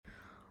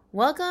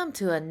Welcome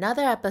to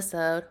another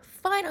episode,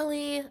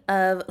 finally,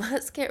 of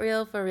Let's Get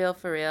Real for Real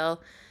for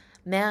Real.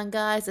 Man,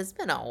 guys, it's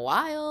been a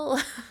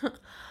while.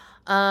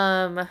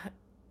 um,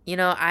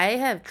 I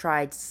have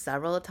tried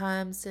several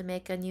times to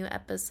make a new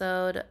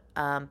episode,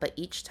 but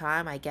each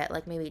time I get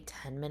like maybe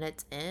 10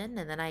 minutes in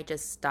and then I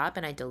just stop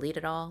and I delete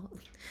it all.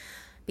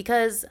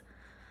 Because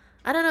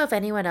I don't know if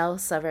anyone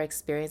else ever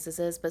experiences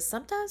this, but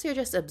sometimes you're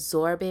just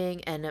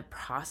absorbing and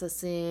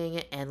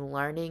processing and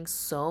learning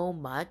so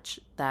much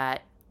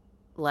that,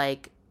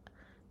 like,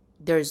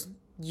 there's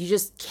you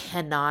just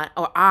cannot,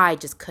 or I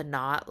just could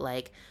not,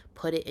 like,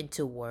 put it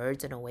into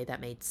words in a way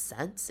that made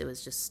sense. It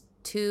was just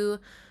too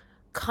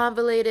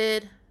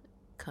convoluted.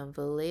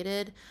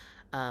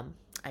 I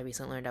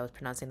recently learned I was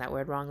pronouncing that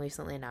word wrong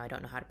recently, and now I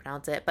don't know how to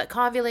pronounce it, but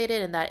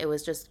convoluted, and that it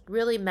was just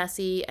really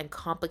messy and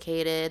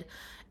complicated,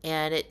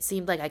 and it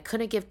seemed like I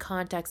couldn't give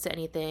context to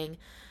anything.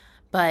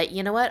 But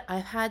you know what,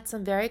 I've had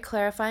some very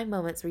clarifying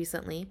moments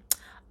recently.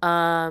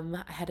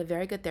 I had a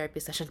very good therapy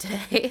session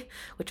today,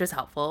 which was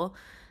helpful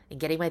in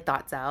getting my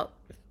thoughts out.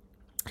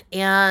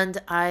 And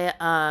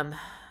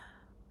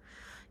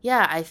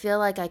yeah, I feel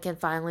like I can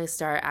finally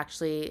start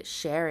actually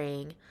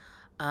sharing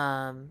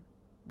um,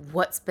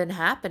 what's been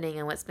happening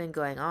and what's been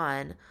going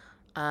on.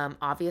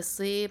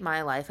 Obviously,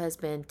 my life has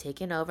been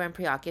taken over and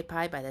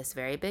preoccupied by this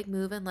very big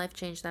move and life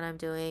change that I'm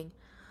doing.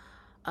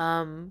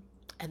 Um,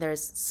 and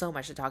there's so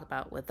much to talk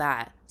about with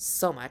that.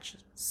 So much,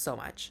 so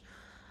much.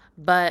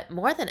 But um,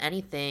 more than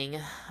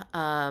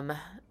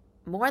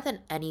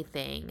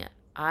anything,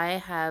 I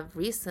have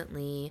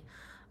recently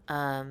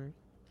um,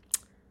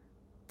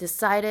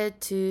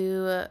 decided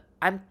to.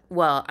 I'm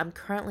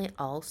currently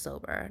all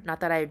sober. Not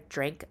that I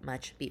drank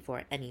much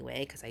before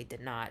anyway, because I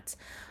did not.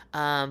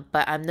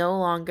 But I'm no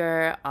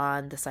longer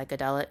on the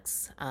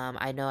psychedelics.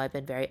 I know I've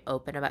been very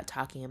open about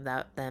talking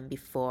about them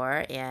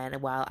before,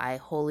 and while I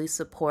wholly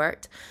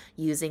support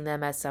using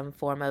them as some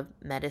form of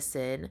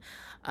medicine,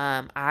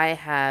 I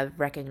have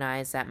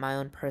recognized that my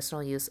own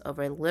personal use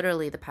over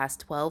literally the past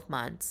 12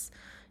 months,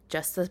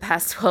 just the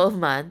past 12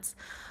 months,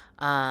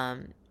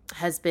 um,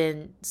 has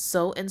been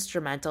so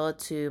instrumental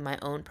to my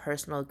own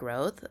personal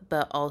growth,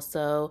 but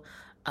also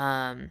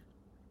um,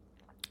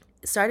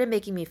 started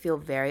making me feel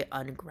very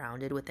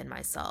ungrounded within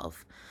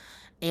myself.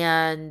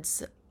 And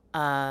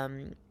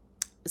um,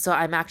 so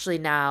I'm actually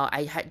now,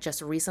 I had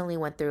just recently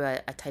went through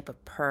a type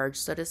of purge,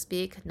 so to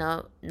speak.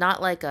 No, not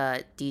like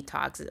a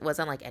detox. It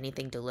wasn't like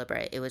anything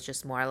deliberate. It was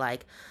just more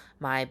like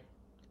my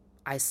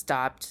I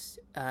stopped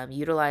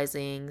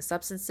utilizing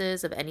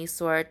substances of any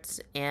sort,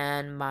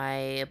 and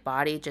my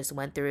body just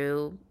went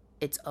through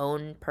its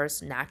own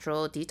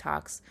natural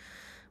detox,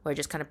 where it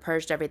just kind of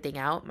purged everything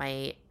out.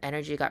 My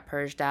energy got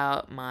purged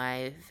out,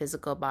 my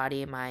physical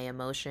body, my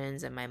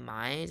emotions, and my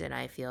mind, and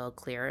I feel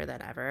clearer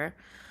than ever.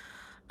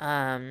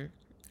 Um,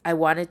 I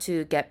wanted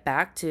to get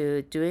back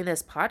to doing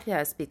this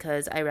podcast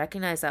because I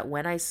recognized that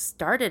when I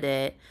started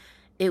it,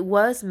 it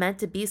was meant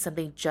to be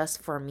something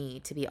just for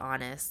me, to be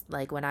honest.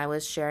 Like when I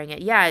was sharing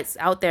it, yeah, it's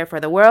out there for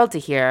the world to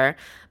hear,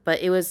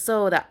 but it was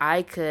so that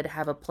I could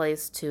have a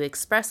place to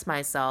express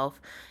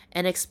myself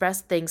and express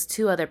things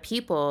to other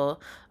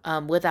people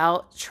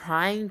without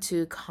trying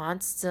to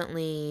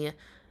constantly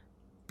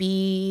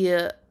be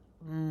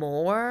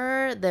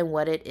more than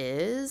what it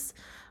is,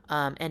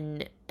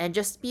 and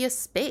just be a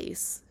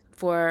space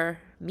for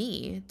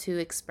me to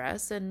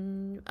express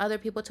and other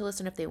people to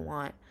listen if they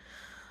want.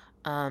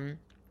 Um,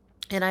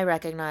 and I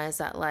recognize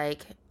that,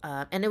 like,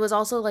 and it was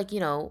also like,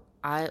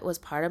 I was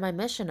part of my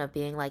mission of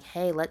being like,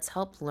 hey, let's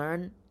help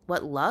learn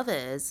what love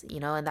is,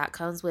 and that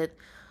comes with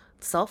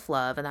self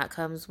love, and that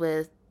comes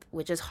with,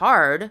 which is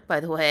hard, by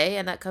the way,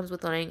 and that comes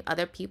with learning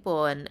other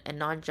people and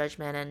non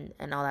judgment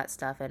and all that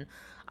stuff. And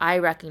I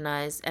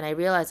recognize and I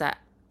realize that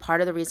part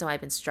of the reason why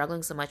I've been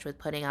struggling so much with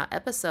putting out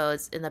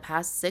episodes in the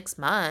past 6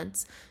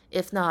 months,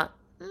 if not,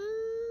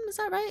 is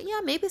that right?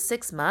 Yeah, maybe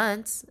 6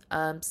 months,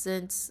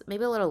 since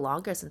maybe a little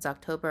longer, since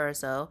October or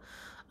so,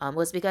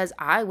 was because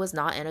I was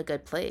not in a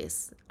good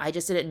place. I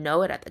just didn't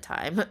know it at the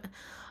time.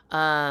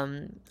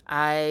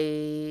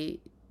 I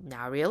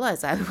now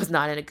realize I was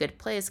not in a good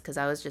place because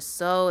I was just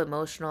so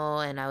emotional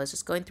and I was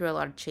just going through a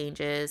lot of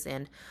changes,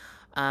 and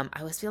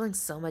I was feeling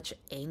so much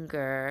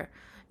anger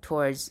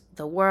towards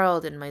the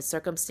world and my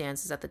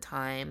circumstances at the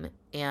time.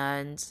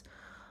 And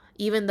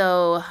even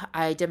though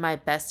I did my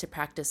best to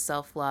practice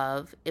self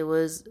love, it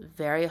was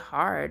very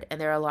hard. And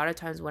there are a lot of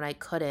times when I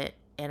couldn't.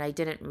 And I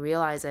didn't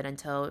realize it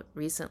until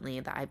recently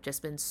that I've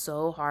just been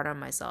so hard on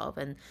myself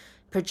and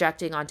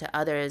projecting onto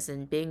others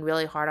and being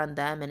really hard on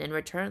them. And in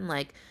return,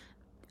 like,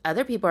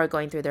 other people are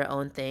going through their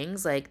own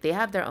things. Like, they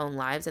have their own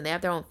lives and they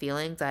have their own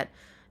feelings that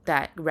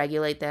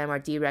regulate them or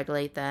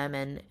deregulate them,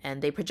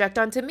 and they project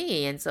onto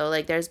me. And so,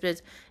 like, there's been,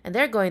 and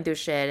they're going through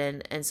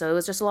shit, and so it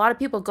was just a lot of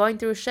people going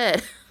through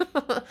shit.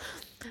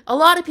 A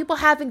lot of people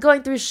have been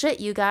going through shit,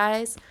 you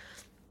guys.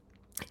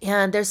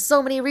 And there's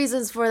so many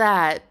reasons for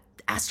that.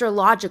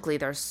 Astrologically,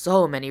 there's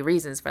so many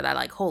reasons for that.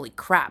 Like, holy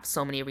crap,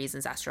 so many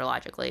reasons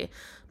astrologically.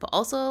 But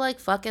also, like,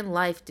 fucking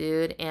life,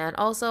 dude. And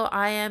also,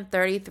 I am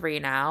 33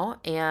 now.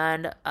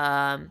 And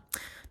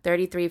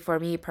 33 for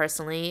me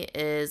personally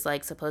is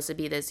like supposed to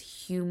be this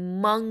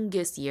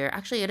humongous year.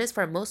 Actually, it is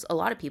for a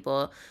lot of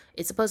people.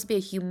 It's supposed to be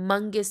a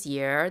humongous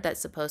year that's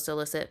supposed to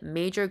elicit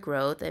major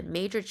growth and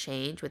major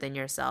change within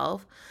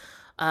yourself.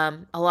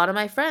 A lot of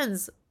my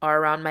friends are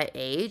around my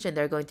age and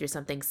they're going through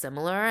something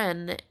similar,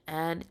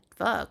 and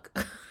fuck,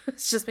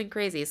 it's just been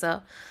crazy.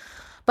 So,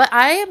 but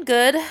I am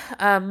good,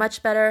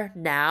 much better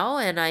now,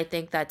 and I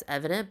think that's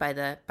evident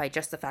by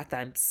just the fact that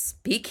I'm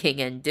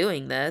speaking and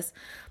doing this,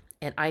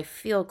 and I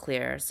feel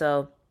clear.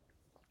 So,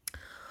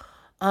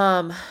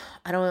 um,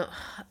 I don't,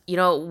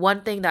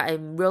 one thing that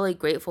I'm really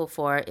grateful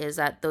for is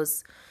that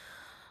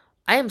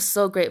I am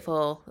so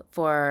grateful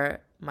for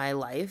my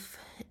life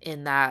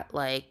in that,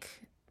 like,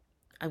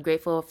 I'm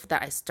grateful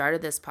that I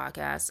started this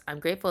podcast.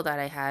 I'm grateful that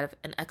I had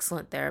an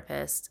excellent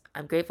therapist.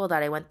 I'm grateful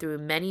that I went through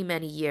many,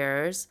 many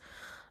years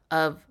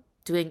of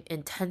doing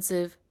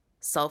intensive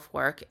self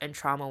work and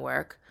trauma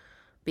work,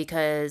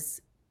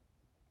 because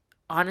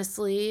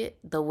honestly,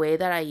 the way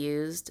that I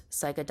used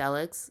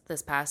psychedelics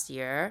this past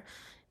year,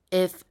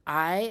 if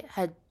I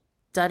had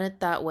done it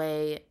that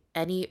way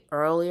any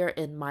earlier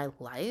in my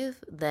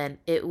life, then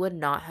it would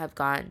not have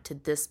gotten to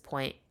this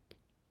point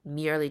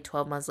merely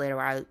 12 months later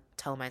where I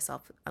tell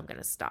myself I'm going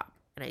to stop,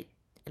 and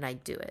I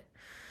do it.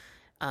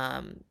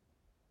 Um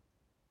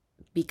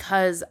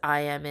because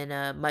I am in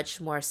a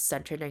much more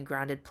centered and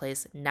grounded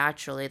place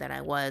naturally than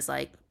I was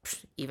like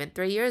even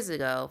 3 years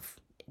ago.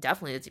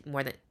 Definitely it's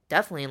more than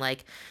definitely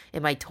like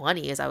in my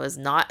 20s I was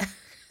not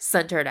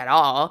centered at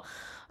all.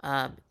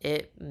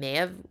 It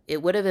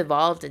would have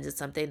evolved into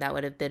something that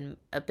would have been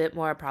a bit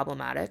more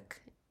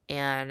problematic,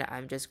 and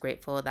I'm just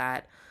grateful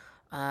that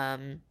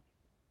um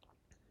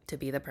to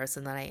be the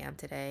person that I am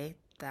today,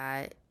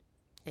 that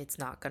it's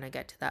not going to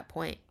get to that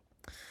point.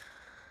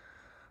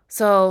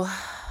 So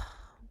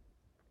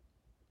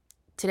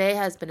today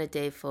has been a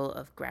day full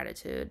of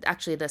gratitude.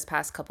 Actually, this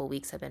past couple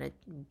weeks have been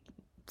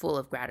full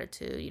of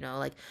gratitude.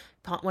 Like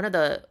one of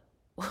the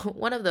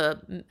one of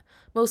the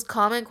most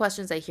common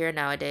questions I hear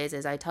nowadays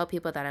is I tell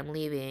people that I'm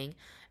leaving,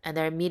 and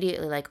they're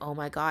immediately like, "Oh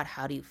my God,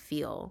 how do you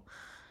feel?"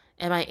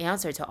 And my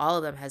answer to all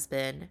of them has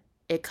been,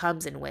 it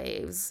comes in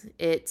waves.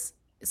 It's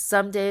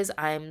some days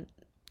I'm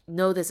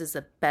know this is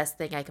the best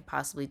thing I could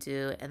possibly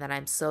do, and that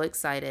I'm so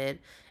excited,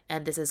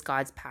 and this is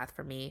God's path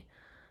for me.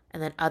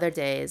 And then other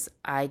days,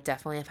 I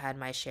definitely have had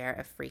my share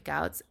of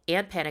freakouts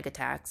and panic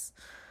attacks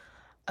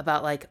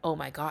about like, oh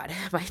my God,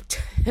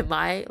 am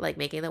I like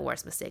making the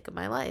worst mistake of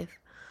my life?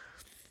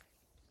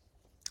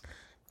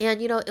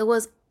 And it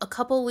was a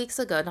couple weeks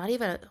ago, not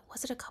even,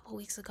 was it a couple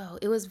weeks ago?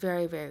 It was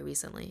very, very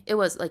recently. It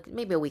was like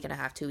maybe a week and a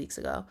half, 2 weeks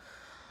ago.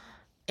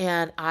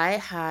 And I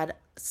had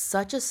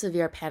such a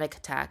severe panic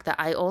attack that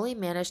I only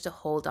managed to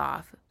hold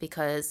off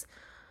because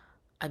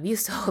I'm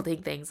used to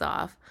holding things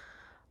off.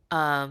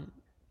 Um,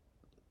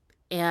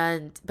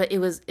 but it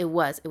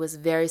was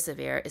very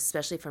severe,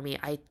 especially for me.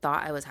 I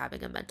thought I was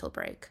having a mental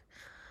break.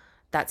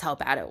 That's how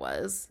bad it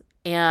was.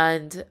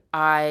 And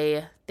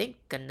I, thank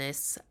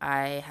goodness,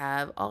 I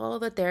have all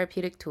the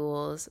therapeutic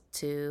tools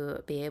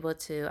to be able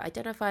to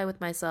identify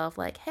with myself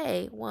like,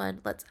 hey,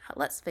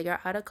 let's figure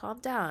out how to calm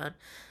down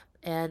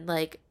and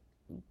like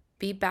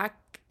be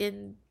back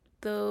in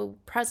the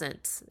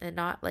present and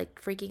not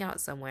like freaking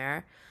out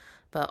somewhere.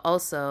 But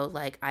also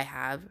like I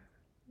have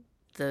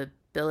the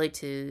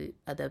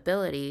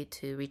ability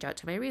to reach out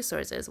to my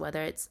resources,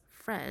 whether it's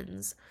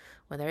friends,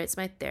 whether it's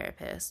my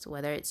therapist,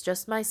 whether it's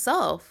just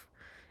myself,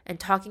 and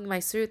talking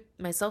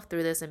myself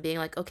through this and being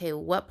like, okay,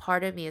 what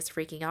part of me is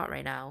freaking out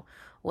right now?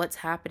 What's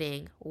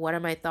happening? What are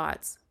my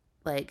thoughts?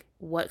 Like,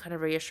 what kind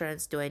of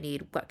reassurance do I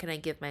need? What can I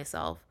give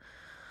myself?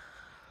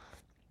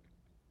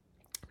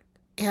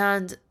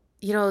 And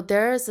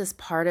there is this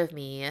part of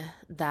me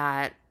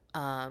that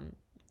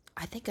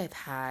I think I've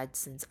had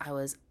since I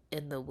was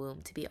in the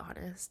womb, to be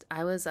honest.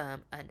 I was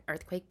an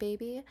earthquake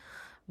baby.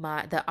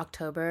 The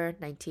October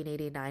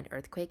 1989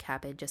 earthquake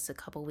happened just a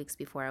couple weeks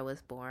before I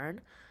was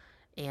born,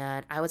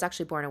 and I was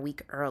actually born a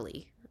week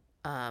early.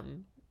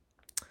 Um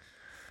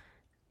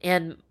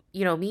and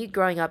me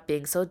growing up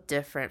being so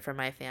different from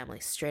my family,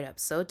 straight up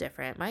so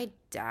different. My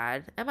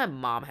dad and my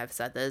mom have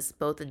said this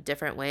both in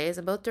different ways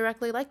and both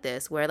directly like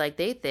this, where like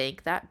they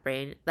think that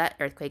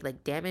earthquake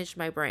like damaged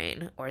my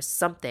brain or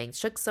something,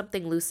 shook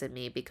something loose in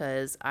me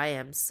because I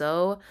am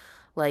so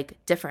like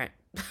different.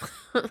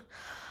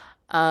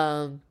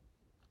 um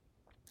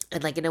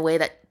and like in a way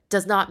that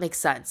does not make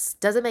sense.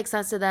 Doesn't make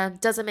sense to them,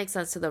 doesn't make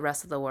sense to the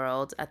rest of the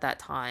world at that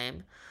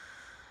time.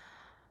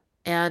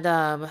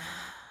 And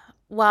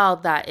while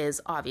that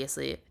is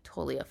obviously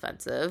totally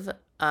offensive,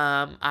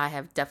 I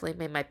have definitely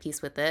made my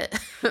peace with it.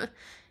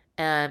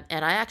 And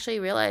I actually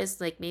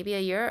realized like maybe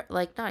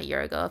like not a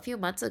year ago, a few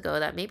months ago,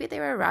 that maybe they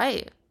were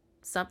right.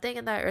 Something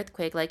in that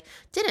earthquake like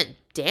didn't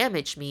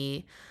damage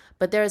me,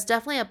 but there's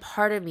definitely a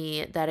part of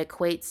me that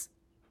equates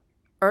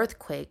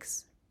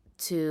earthquakes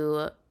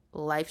to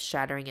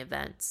life-shattering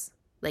events.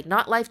 Like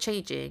not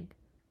life-changing,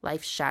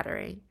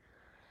 life-shattering.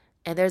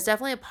 And there's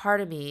definitely a part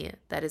of me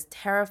that is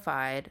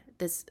terrified.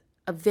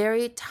 A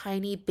very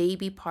tiny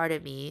baby part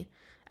of me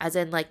as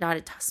in like not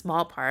a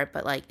small part,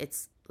 but like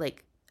it's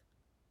like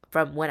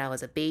from when I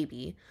was a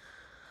baby,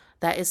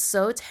 that is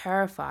so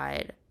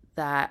terrified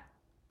that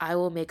I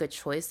will make a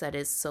choice that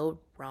is so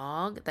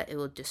wrong that it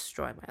will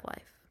destroy my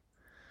life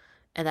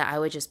and that I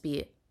would just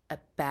be a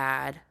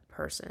bad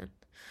person.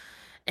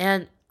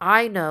 And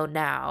I know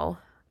now,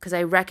 because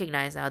I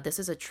recognize now this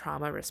is a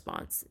trauma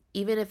response,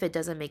 even if it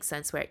doesn't make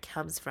sense where it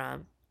comes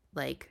from,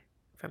 like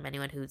from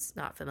anyone who's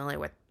not familiar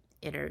with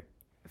inner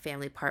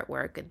family part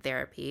work and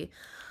therapy,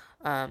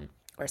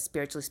 or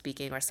spiritually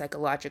speaking or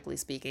psychologically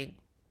speaking.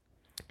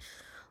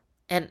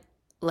 And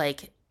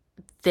like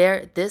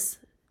this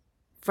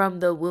from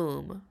the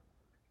womb,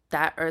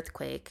 that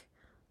earthquake,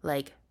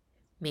 like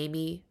made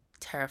me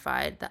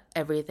terrified that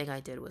everything I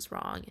did was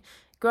wrong.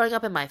 Growing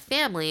up in my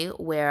family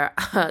where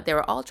they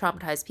were all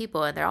traumatized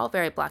people and they're all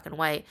very black and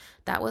white,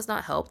 that was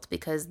not helped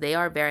because they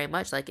are very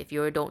much like, if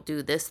you don't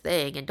do this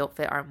thing and don't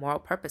fit our moral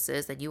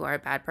purposes, then you are a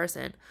bad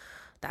person.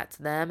 That's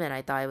them, and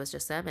I thought it was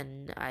just them,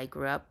 and I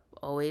grew up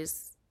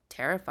always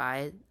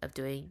terrified of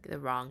doing the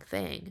wrong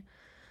thing.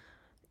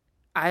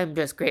 I'm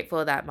just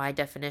grateful that my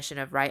definition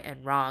of right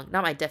and wrong,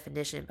 not my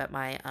definition, but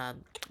my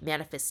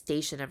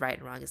manifestation of right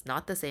and wrong is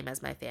not the same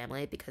as my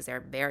family because they're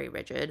very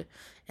rigid,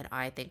 and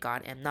I, thank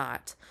God, am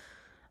not.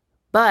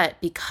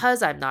 But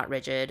because I'm not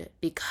rigid,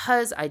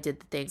 because I did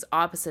the things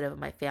opposite of what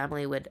my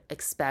family would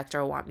expect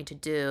or want me to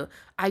do,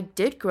 I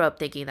did grow up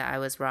thinking that I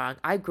was wrong.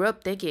 I grew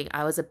up thinking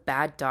I was a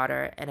bad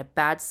daughter and a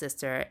bad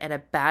sister and a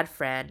bad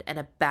friend and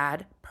a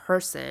bad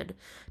person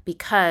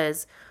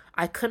because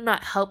I could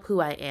not help who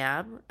I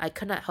am. I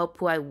could not help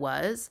who I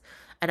was.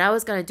 And I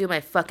was going to do my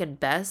fucking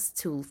best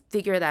to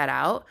figure that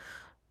out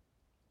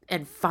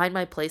and find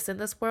my place in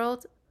this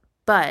world.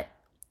 But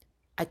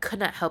I could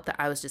not help that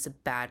I was just a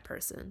bad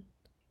person.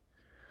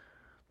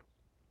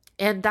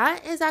 And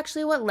that is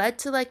actually what led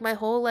to like my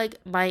whole like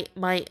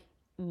my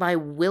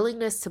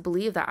willingness to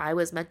believe that I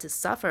was meant to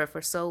suffer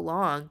for so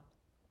long,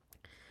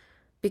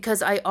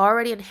 because I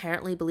already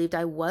inherently believed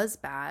I was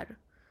bad.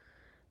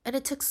 And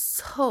it took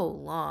so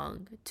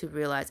long to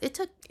realize. It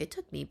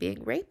took me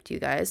being raped, you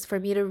guys, for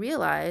me to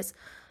realize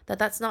that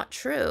that's not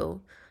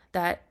true,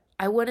 that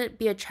I wouldn't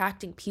be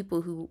attracting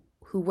people who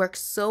work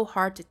so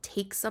hard to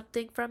take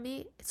something from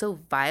me so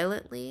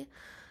violently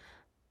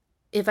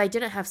if I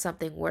didn't have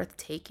something worth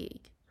taking.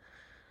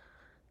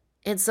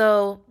 And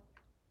so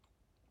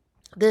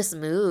this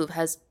move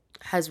has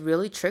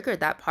really triggered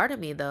that part of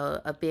me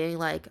though, of being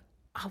like,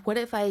 oh, what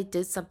if I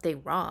did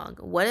something wrong?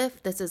 What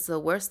if this is the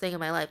worst thing in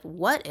my life?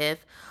 What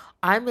if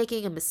I'm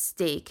making a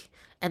mistake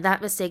and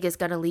that mistake is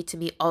going to lead to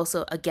me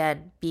also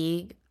again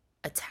being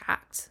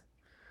attacked,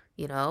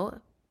 you know,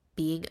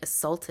 being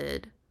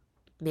assaulted,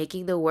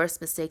 making the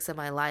worst mistakes of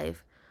my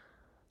life.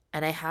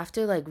 And I had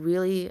to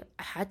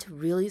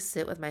really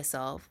sit with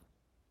myself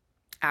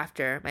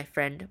after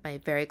my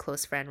very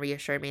close friend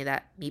reassured me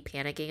that me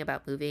panicking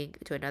about moving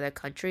to another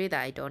country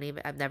that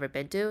I've never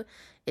been to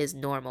is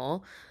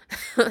normal.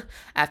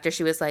 After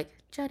she was like,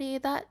 Jenny,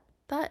 that's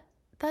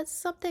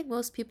something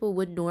most people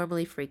would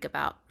normally freak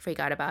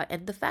out about.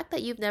 And the fact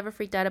that you've never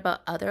freaked out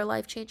about other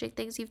life-changing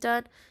things you've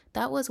done,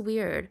 that was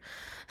weird.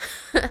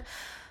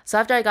 So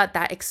after I got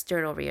that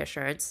external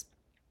reassurance,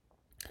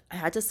 I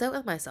had to sit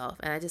with myself,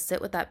 and I had to sit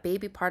with that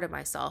baby part of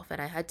myself,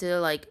 and I had to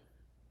like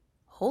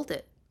hold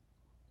it.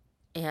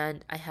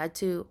 And I had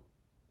to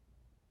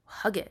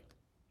hug it,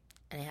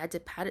 and I had to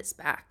pat its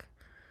back,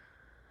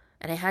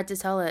 and I had to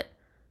tell it,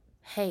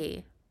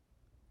 hey,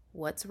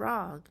 what's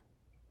wrong?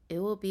 It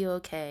will be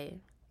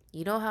okay.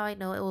 You know how I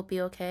know it will be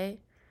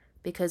okay?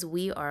 Because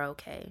we are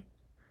okay.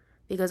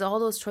 Because all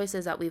those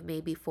choices that we've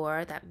made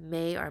before that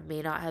may or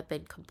may not have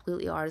been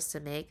completely ours to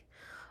make,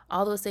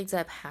 all those things that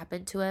have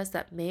happened to us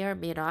that may or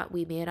may not,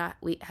 we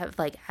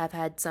have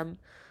had some,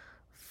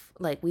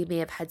 like we may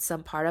have had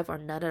some part of or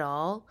none at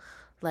all.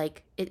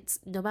 Like, it's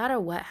no matter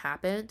what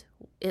happened,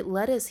 it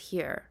led us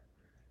here.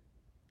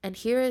 And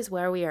here is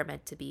where we are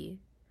meant to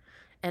be.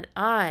 And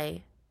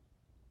I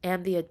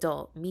am the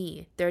adult,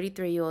 me,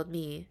 33-year-old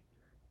me,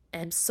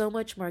 am so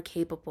much more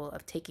capable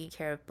of taking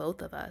care of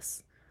both of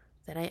us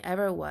than I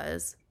ever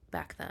was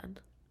back then.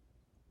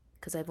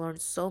 Because I've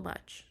learned so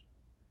much.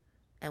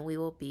 And we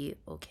will be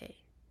okay.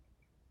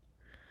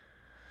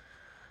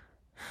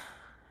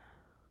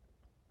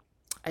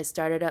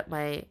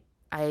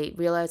 I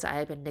realized I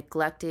had been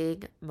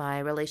neglecting my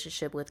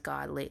relationship with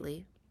God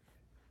lately.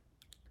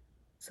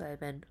 So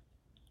I've been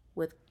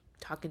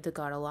talking to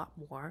God a lot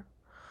more.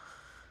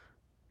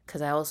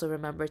 Because I also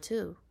remember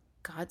too,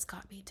 God's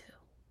got me too.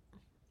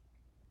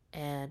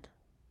 And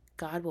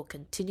God will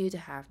continue to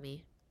have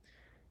me.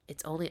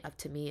 It's only up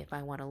to me if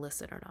I want to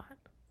listen or not.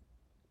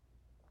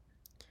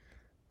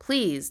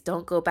 Please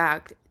don't go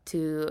back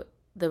to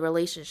the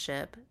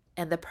relationship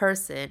and the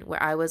person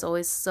where I was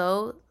always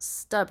so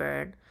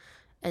stubborn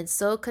and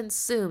so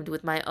consumed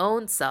with my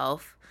own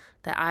self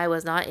that I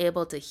was not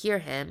able to hear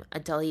him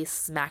until he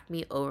smacked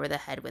me over the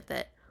head with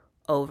it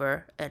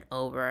over and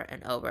over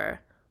and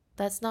over.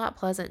 That's not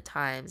pleasant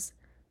times,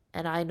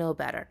 and I know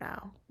better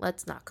now.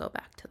 Let's not go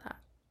back to that.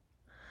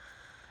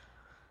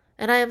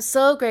 And I am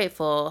so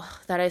grateful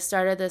that I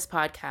started this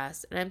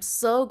podcast. And I'm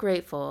so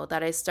grateful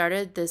that I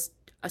started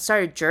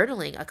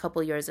journaling a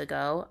couple years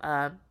ago.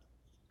 I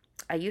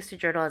used to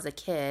journal as a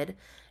kid,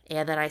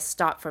 and then I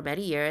stopped for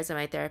many years, and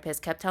my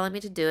therapist kept telling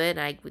me to do it, and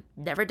I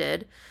never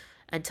did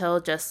until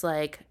just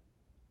like,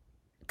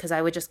 because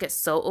I would just get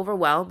so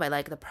overwhelmed by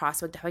like the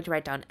prospect of having to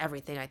write down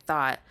everything I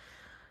thought.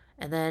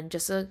 And then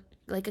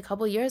like a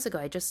couple years ago,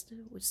 I just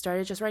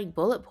started just writing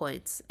bullet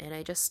points, and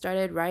I just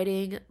started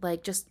writing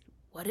like just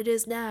what it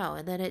is now,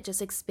 and then it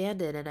just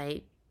expanded, and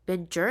I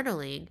been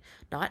journaling,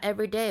 not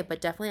every day, but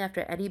definitely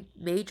after any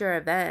major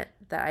event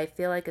that I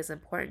feel like is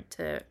important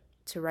to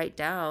write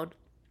down.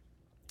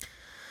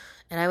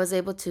 And I was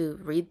able to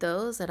read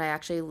those, and I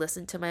actually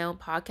listened to my own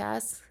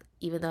podcast,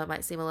 even though it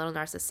might seem a little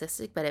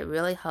narcissistic, but it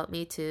really helped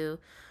me to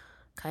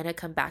kind of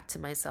come back to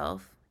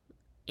myself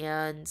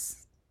and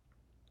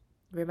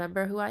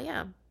remember who I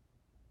am.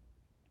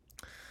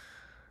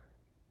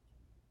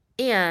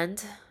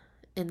 And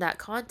in that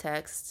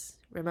context,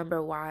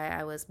 remember why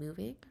I was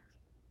moving,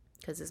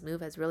 because this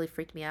move has really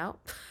freaked me out.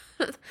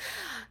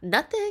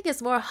 Nothing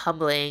is more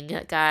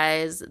humbling,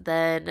 guys,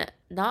 than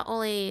not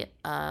only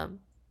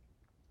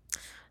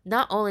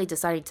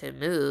deciding to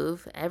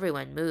move.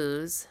 Everyone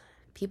moves,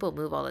 people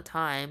move all the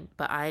time,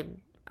 but I've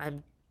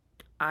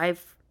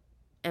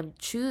am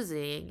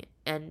choosing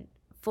and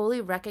fully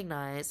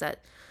recognize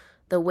that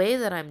the way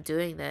that I'm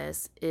doing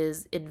this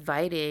is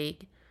inviting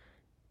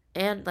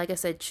and, like I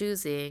said,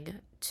 choosing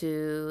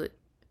to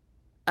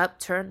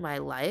upturn my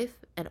life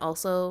and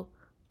also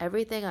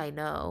everything I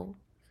know.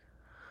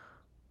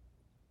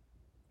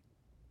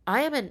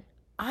 I am an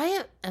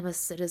I am a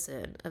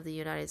citizen of the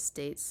United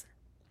States.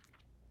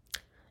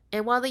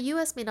 And while the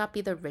US may not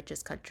be the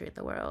richest country in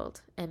the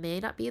world, it may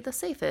not be the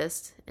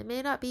safest, it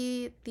may not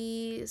be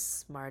the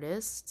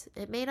smartest,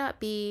 it may not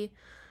be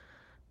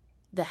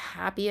the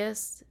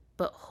happiest,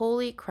 but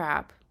holy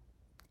crap,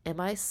 am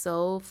I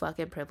so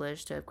fucking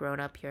privileged to have grown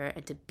up here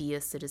and to be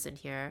a citizen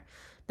here.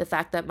 The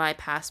fact that my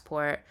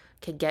passport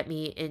can get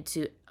me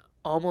into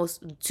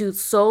almost to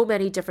so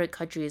many different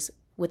countries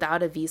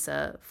without a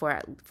visa for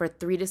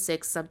 3 to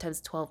 6,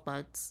 sometimes 12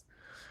 months.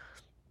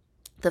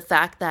 The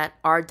fact that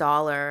our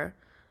dollar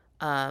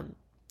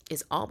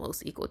is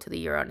almost equal to the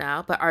euro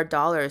now, but our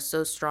dollar is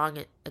so strong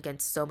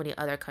against so many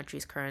other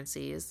countries'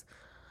 currencies.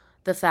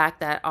 The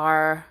fact that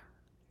our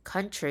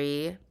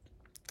country,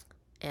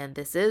 and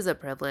this is a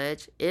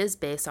privilege, is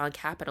based on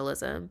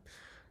capitalism.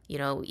 You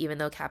know, even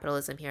though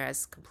capitalism here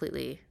has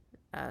completely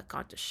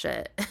gone to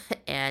shit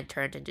and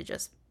turned into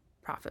just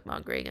profit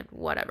mongering and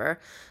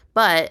whatever.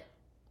 But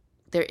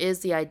there is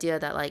the idea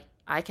that like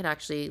I can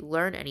actually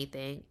learn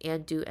anything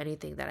and do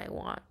anything that I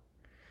want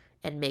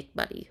and make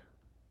money.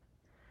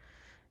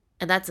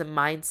 And that's a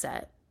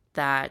mindset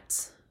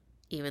that,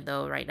 even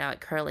though right now it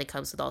currently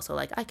comes with also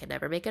like, I can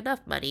never make enough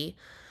money,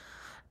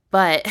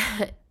 but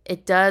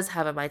it does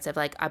have a mindset of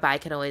like, I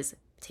can always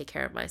take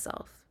care of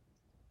myself.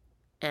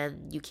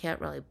 And you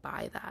can't really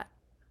buy that.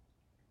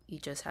 You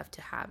just have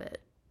to have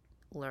it,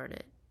 learn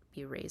it,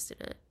 be raised in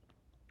it.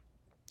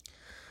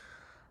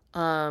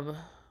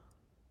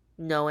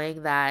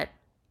 Knowing that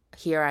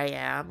here I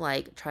am,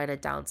 like trying to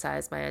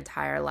downsize my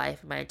entire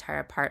life, my entire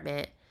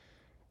apartment,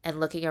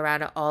 and looking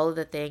around at all of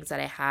the things that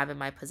I have in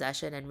my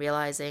possession and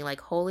realizing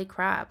like, holy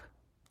crap,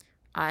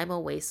 I'm a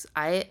waste.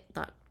 I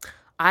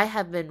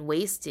have been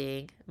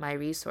wasting my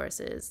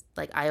resources.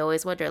 Like I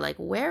always wonder like,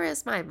 where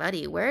is my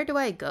money? Where do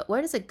I go?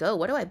 Where does it go?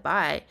 What do I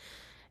buy?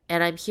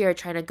 And I'm here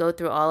trying to go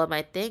through all of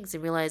my things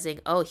and realizing,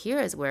 oh, here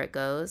is where it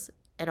goes.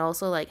 And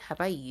also like, have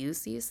I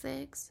used these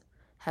things?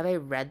 Have I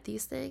read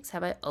these things?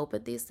 Have I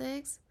opened these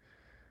things?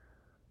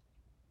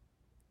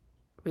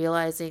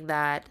 Realizing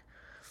that,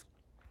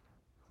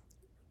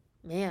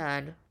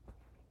 man,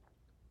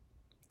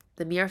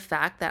 the mere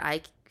fact that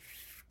I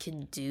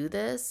can do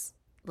this,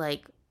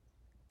 like,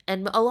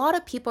 and a lot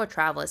of people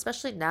travel,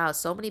 especially now.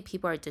 So many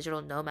people are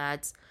digital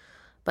nomads.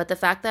 But the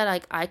fact that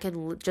like I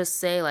can just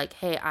say like,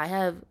 hey,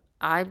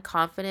 I'm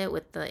confident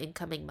with the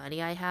incoming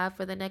money I have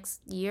for the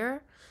next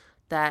year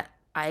that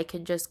I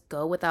can just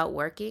go without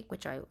working,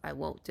 which I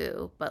won't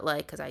do, but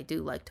like, because I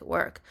do like to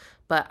work,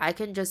 but I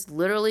can just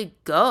literally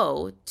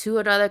go to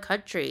another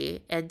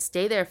country and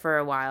stay there for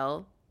a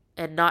while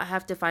and not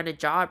have to find a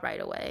job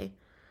right away.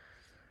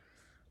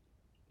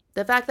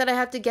 The fact that I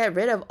have to get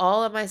rid of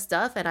all of my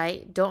stuff and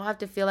I don't have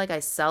to feel like I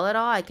sell it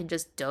all, I can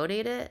just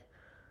donate it.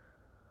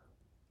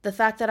 The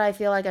fact that I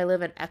feel like I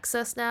live in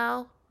excess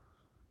now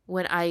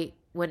when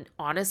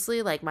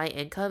honestly like my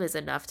income is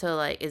enough to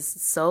like is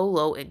so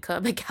low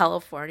income in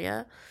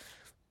California.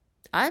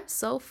 I'm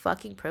so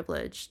fucking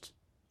privileged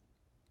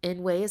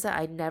in ways that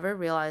I never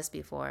realized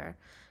before.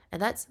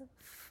 And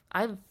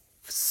I'm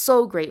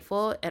so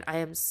grateful and I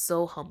am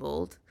so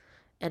humbled.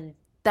 And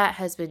that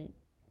has been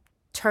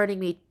turning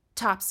me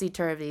topsy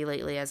turvy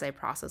lately as I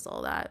process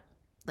all that.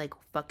 Like,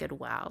 fucking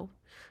wow.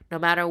 No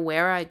matter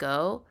where I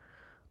go,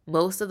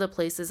 most of the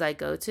places I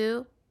go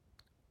to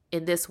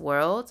in this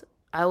world,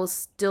 I will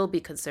still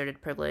be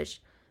considered privileged,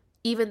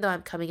 even though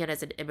I'm coming in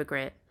as an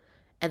immigrant.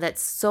 And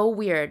that's so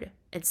weird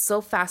It's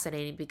so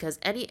fascinating because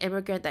any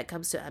immigrant that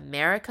comes to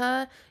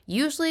America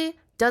usually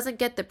doesn't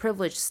get the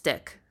privilege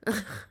stick.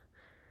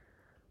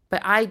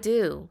 But I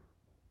do.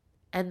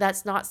 And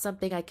that's not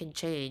something I can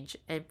change.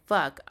 And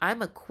fuck,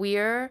 I'm a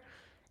queer,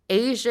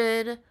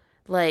 Asian,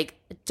 like,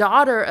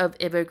 daughter of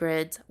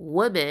immigrant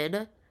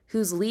woman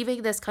who's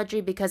leaving this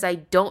country because I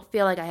don't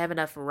feel like I have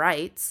enough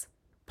rights,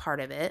 part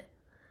of it.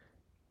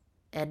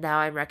 And now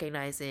I'm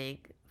recognizing,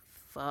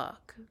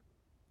 fuck.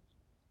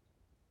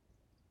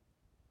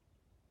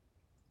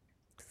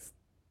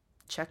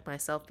 Check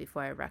myself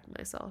before I wreck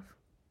myself.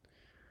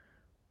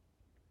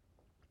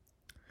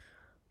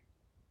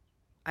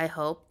 I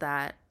hope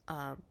that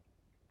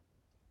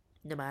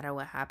no matter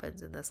what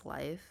happens in this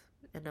life,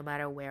 and no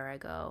matter where I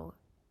go,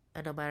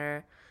 and no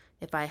matter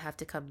if I have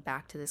to come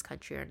back to this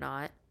country or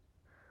not,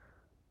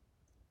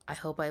 I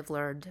hope I've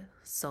learned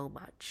so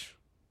much.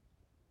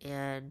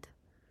 And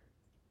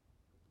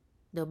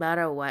no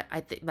matter what,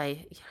 I think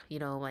my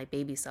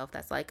baby self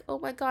that's like, oh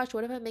my gosh,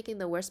 what if I'm making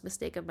the worst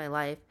mistake of my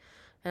life?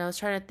 And I was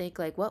trying to think,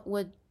 like, what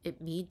would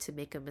it mean to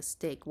make a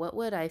mistake? What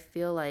would I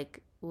feel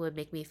like would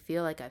make me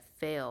feel like I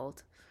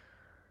failed?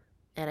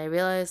 And I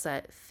realized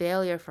that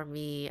failure for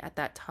me at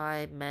that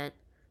time meant,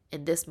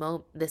 in this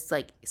moment, this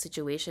like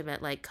situation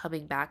meant like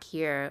coming back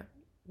here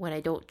when I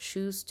don't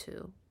choose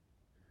to.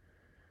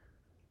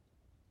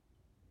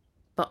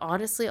 But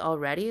honestly,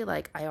 already,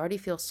 like, I already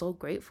feel so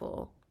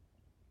grateful.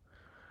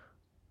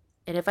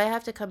 And if I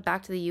have to come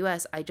back to the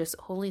US, I just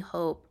only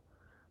hope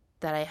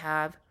that I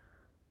have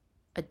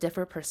a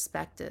different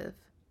perspective,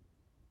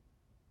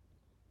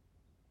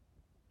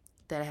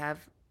 that I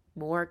have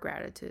more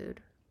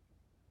gratitude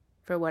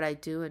for what I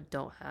do and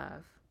don't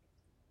have.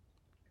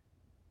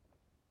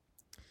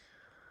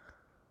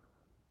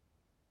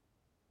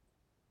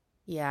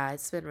 Yeah,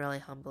 it's been really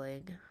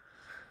humbling.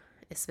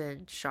 It's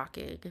been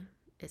shocking.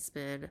 It's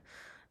been,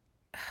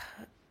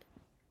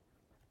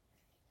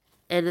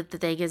 and the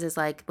thing is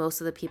like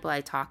most of the people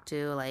I talk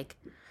to, like,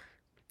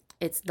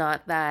 it's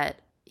not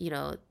that,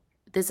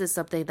 this is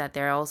something that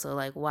they're also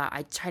like, wow,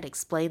 I try to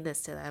explain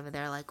this to them and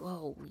they're like,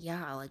 oh,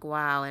 yeah, like,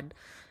 wow.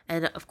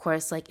 And of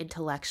course, like,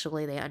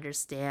 intellectually they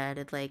understand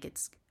and like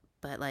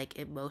but like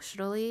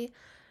emotionally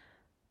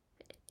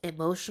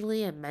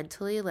and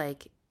mentally,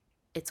 like,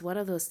 it's one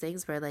of those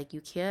things where like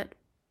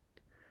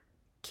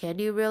can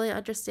you really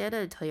understand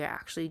it until you're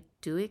actually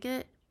doing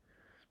it?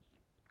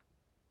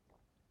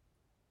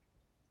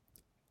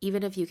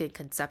 Even if you can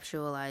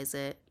conceptualize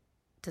it,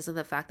 doesn't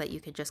the fact that you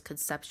can just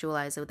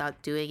conceptualize it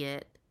without doing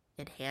it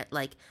in hand,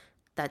 like,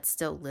 that's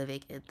still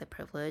living in the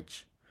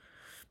privilege?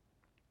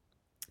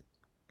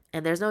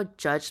 And there's no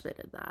judgment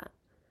in that.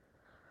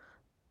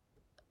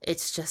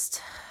 It's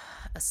just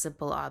a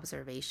simple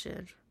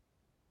observation.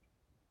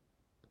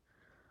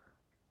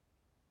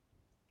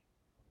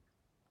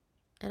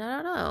 And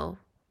I don't know.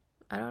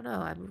 I don't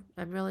know.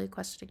 I'm really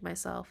questioning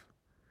myself.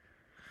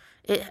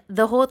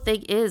 The whole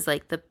thing is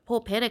like the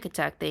whole panic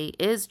attack thing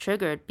is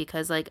triggered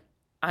because like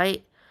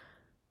I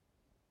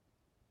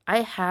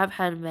I have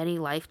had many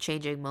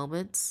life-changing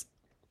moments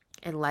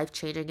and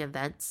life-changing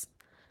events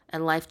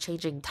and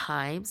life-changing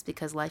times,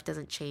 because life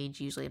doesn't change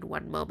usually in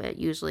one moment.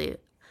 Usually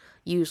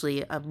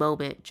a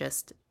moment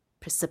just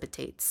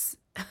precipitates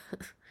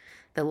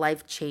the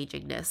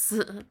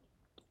life-changingness.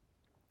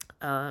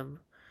 um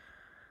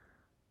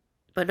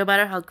but no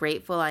matter how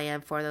grateful I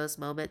am for those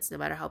moments, no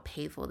matter how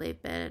painful they've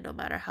been, and no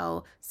matter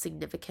how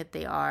significant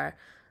they are,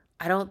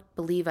 I don't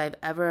believe I've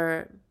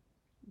ever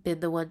been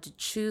the one to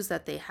choose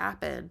that they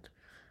happened.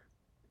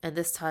 And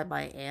this time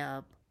I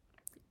am.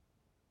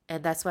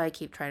 And that's why I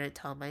keep trying to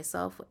tell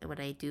myself when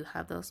I do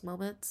have those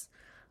moments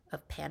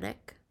of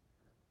panic,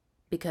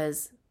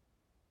 because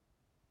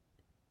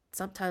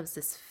sometimes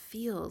this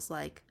feels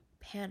like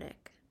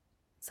panic.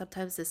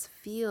 Sometimes this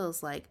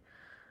feels like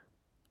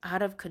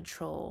out of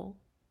control.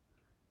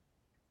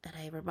 And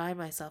I remind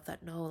myself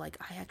that no, like,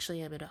 I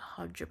actually am in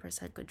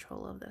 100%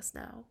 control of this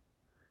now.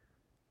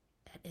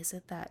 And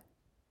isn't that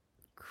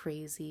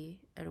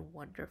crazy and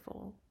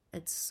wonderful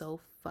and so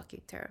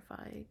fucking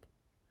terrifying?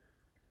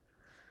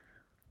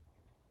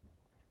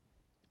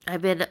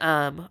 I've been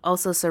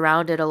also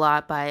surrounded a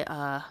lot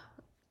by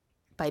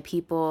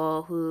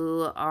people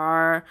who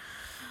are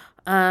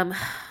um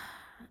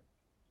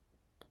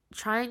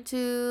trying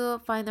to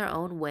find their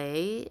own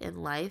way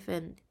in life,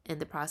 and in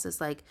the process,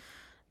 like,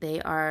 they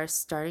are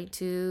starting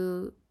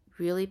to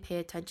really pay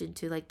attention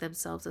to like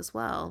themselves as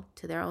well,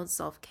 to their own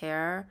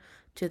self-care,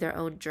 to their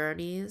own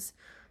journeys,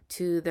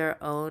 to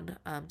their own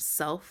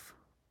self,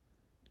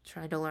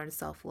 trying to learn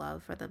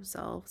self-love for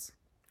themselves.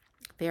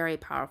 Very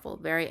powerful,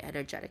 very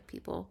energetic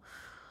people.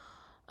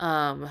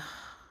 um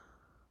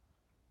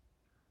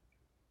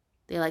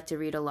they like to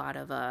read a lot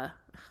of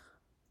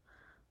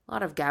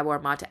Gabor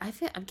Mate. I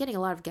feel I'm getting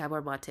a lot of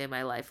Gabor Mate in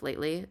my life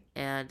lately,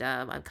 and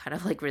I'm kind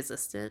of like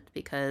resistant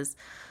because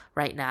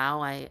right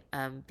now I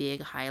am being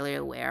highly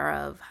aware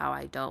of how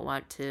I don't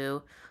want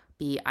to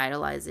be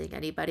idolizing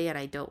anybody, and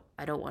I don't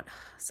want.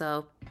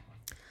 So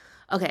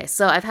okay,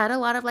 so I've had a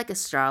lot of like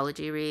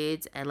astrology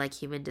reads and like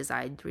human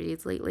design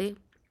reads lately,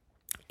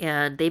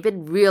 And they've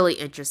been really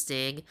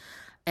interesting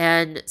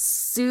and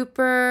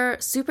super,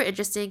 super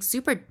interesting,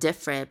 super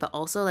different, but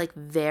also like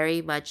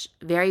very much,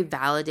 very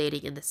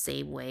validating in the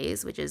same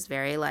ways, which is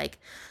very like,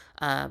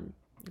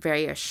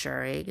 very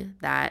assuring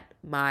that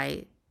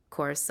my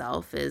core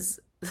self is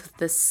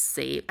the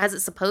same as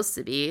it's supposed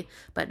to be,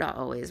 but not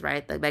always,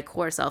 right? Like my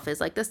core self is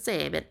like the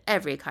same in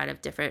every kind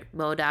of different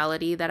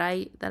modality that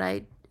I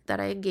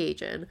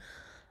engage in.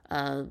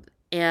 Um,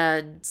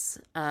 and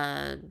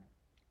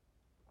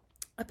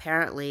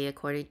apparently,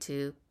 according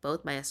to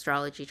both my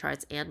astrology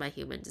charts and my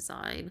human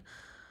design,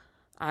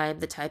 I'm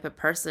the type of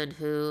person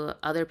who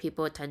other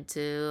people tend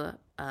to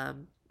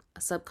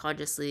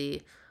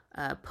subconsciously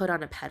put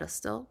on a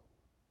pedestal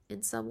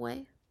in some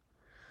way.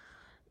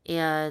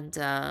 And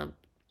I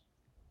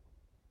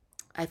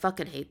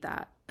fucking hate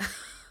that.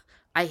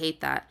 I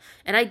hate that.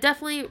 And I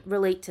definitely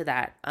relate to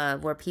that,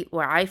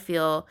 where I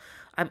feel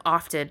I'm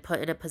often put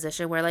in a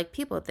position where like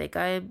people think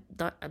I'm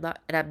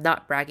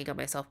not bragging on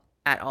myself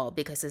at all,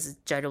 because this is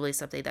generally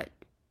something that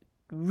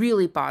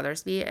really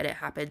bothers me, and it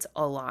happens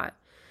a lot,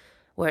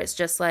 where it's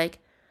just like,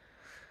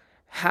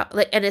 how,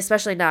 like, and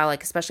especially now,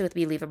 like especially with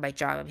me leaving my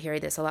job, I'm hearing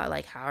this a lot,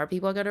 like, how are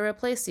people going to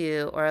replace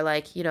you? Or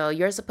like,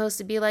 you're supposed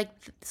to be like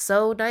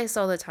so nice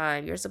all the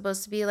time, you're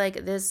supposed to be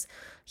like this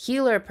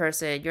healer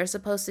person, you're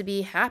supposed to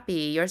be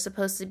happy, you're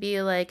supposed to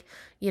be like,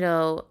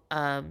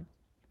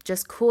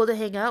 just cool to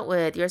hang out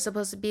with, you're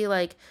supposed to be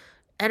like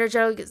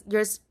energetic,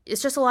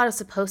 it's just a lot of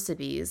supposed to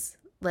be's,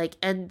 like,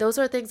 and those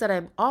are things that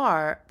I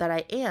are,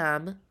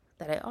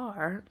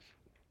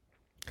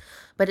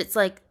 but it's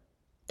like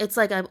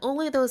I'm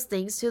only those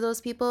things to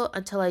those people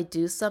until I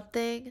do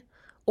something,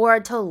 or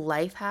until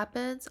life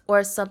happens,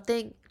 or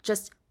something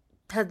just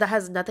that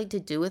has nothing to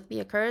do with me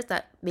occurs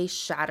that may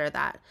shatter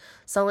that.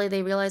 Suddenly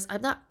they realize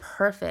I'm not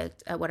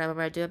perfect at whatever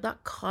I do. I'm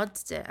not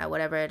constant at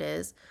whatever it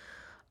is.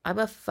 I'm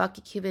a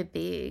fucking human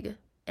being,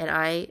 and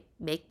I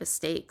make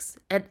mistakes.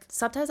 And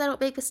sometimes I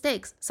don't make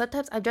mistakes.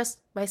 Sometimes I'm just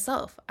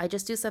myself. I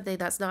just do something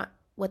that's not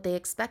what they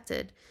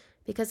expected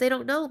because they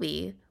don't know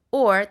me,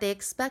 or they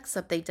expect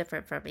something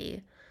different from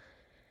me.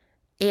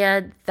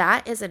 And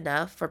that is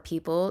enough for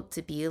people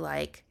to be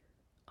like,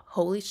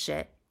 holy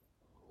shit,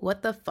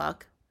 what the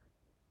fuck?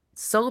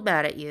 So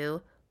mad at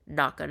you,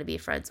 not going to be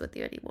friends with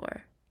you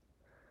anymore.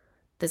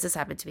 This has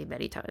happened to me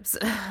many times.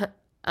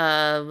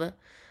 um,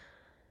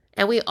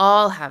 and we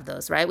all have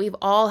those, right? We've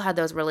all had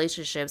those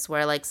relationships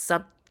where like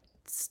some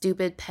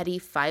stupid petty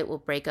fight will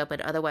break up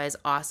an otherwise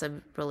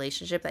awesome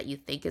relationship that you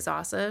think is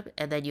awesome,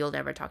 and then you'll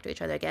never talk to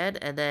each other again.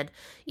 And then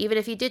even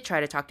if you did try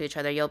to talk to each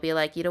other, you'll be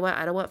like, you know what?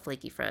 I don't want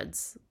flaky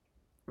friends,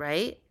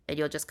 right? And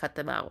you'll just cut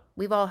them out.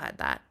 We've all had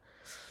that.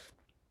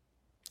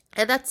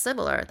 And that's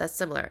similar. That's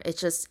similar.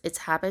 It's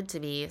happened to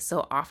me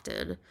so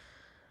often.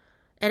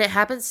 And it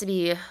happens to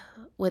me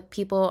with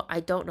people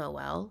I don't know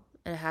well.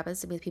 And it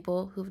happens to me with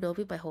people who've known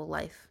me my whole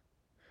life.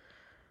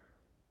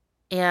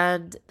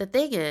 And the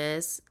thing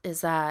is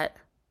that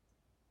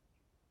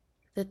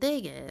I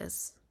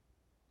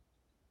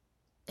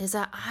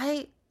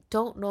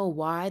don't know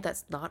why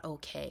that's not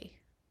okay.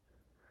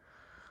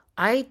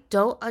 I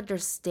don't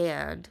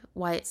understand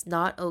why it's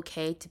not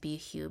okay to be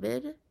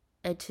human,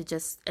 and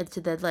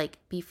to then like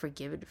be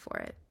forgiven for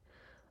it.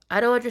 I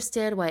don't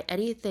understand why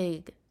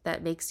anything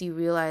that makes you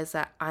realize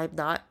that I'm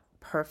not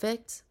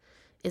perfect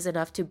is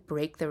enough to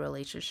break the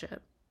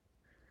relationship.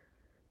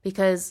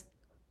 Because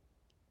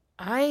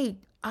I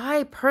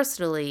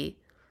personally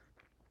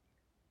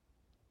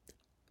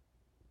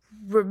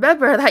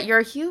remember that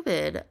you're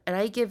human, and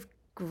I give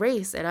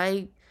grace,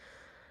 and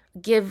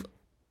give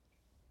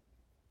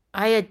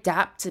I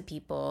adapt to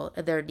people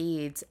and their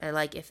needs, and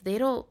like if they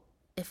don't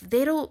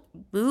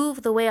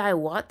move the way I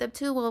want them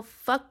to, well,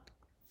 fuck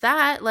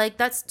that. Like,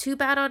 that's too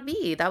bad on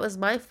me. That was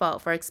my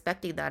fault for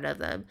expecting that of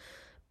them.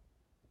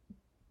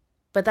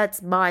 But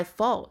that's my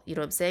fault. You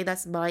know what I'm saying?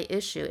 That's my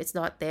issue. It's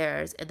not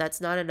theirs. And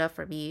that's not enough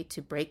for me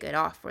to break it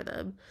off for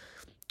them.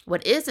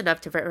 What is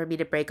enough for me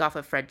to break off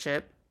a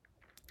friendship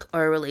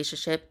or a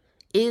relationship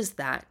is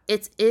that.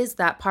 It is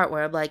that part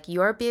where I'm like,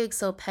 you're being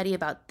so petty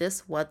about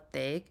this one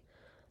thing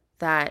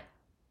that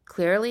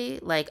clearly,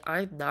 like,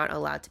 I'm not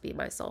allowed to be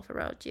myself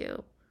around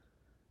you,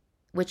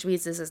 which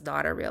means this is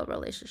not a real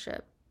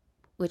relationship,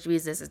 which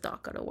means this is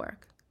not going to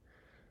work.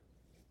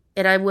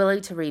 And I'm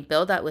willing to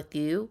rebuild that with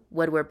you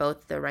when we're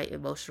both in the right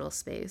emotional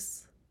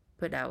space.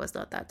 But now is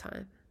not that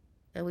time.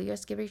 And we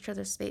just give each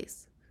other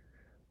space.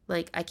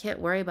 Like, I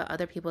can't worry about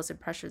other people's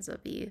impressions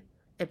of me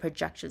and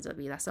projections of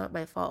me. That's not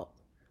my fault.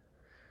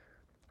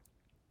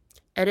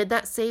 And in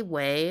that same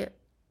way,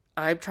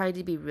 I'm trying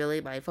to be really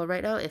mindful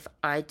right now if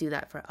I do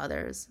that for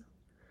others.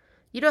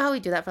 You know how we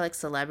do that for like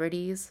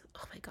celebrities?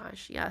 Oh my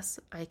gosh, yes.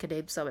 I could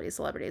name so many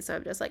celebrities. So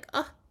I'm just like,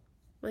 oh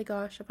my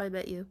gosh, if I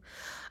met you.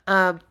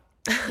 Um,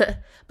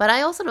 but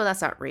I also know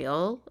that's not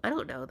real. I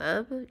don't know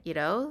them.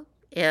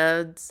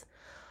 And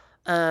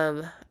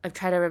I'm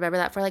trying to remember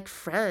that for like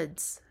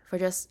friends, for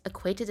just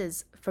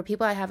acquaintances, for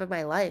people I have in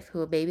my life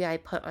who maybe I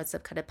put on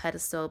some kind of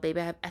pedestal. Maybe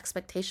I have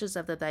expectations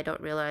of them that I don't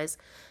realize.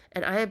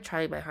 And I am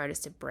trying my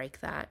hardest to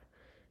break that,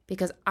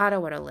 because I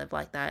don't want to live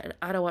like that, and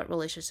I don't want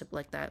relationship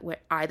like that where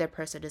either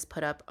person is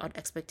put up on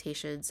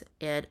expectations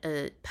and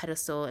a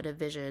pedestal and a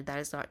vision that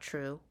is not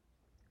true.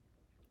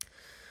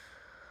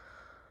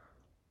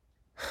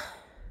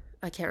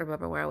 I can't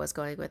remember where I was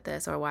going with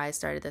this or why I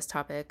started this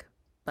topic,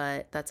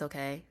 but that's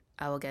okay.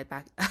 I will get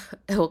back.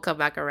 It will come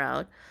back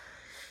around.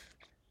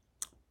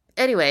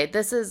 Anyway,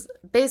 this is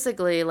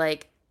basically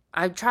like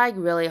I'm trying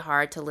really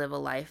hard to live a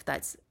life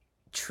that's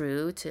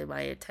true to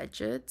my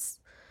intentions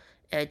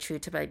and true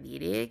to my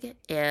meaning,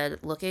 and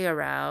looking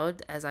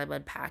around as I'm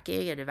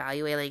unpacking and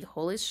evaluating,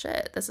 holy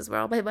shit, this is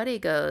where all my money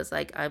goes.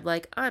 Like I'm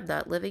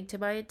not living to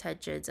my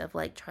intentions of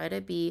like trying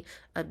to be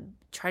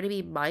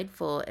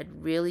mindful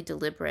and really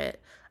deliberate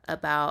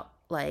about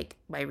like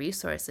my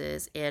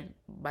resources and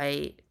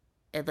my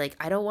and like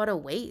I don't want to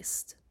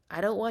waste. I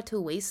don't want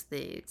to waste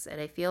things, and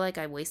I feel like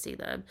I'm wasting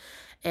them.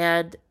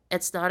 And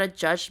it's not a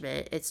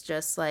judgment. It's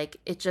just like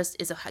it just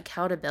is a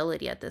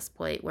accountability at this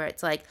point where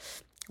it's like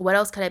what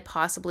else can I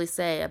possibly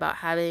say about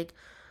having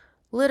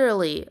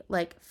literally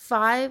like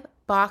 5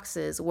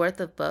 boxes worth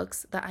of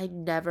books that I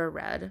never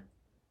read,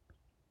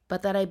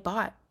 but that I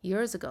bought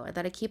years ago and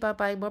that I keep on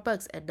buying more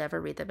books and never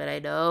read them? And I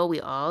know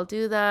we all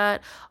do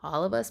that.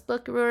 All of us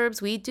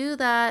bookworms, we do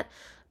that.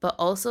 But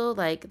also,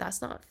 like,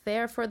 that's not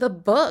fair for the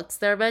books.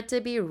 They're meant to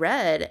be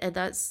read, and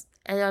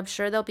I'm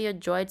sure they'll be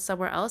enjoyed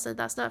somewhere else. And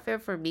that's not fair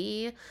for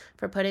me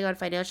for putting on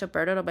financial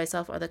burden on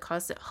myself or the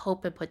constant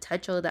hope and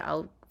potential that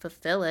I'll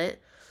fulfill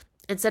it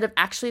instead of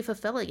actually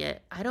fulfilling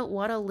it. I don't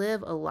want to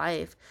live a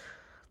life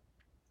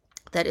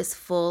that is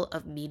full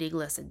of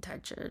meaningless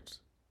intentions.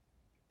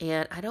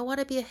 And I don't want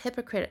to be a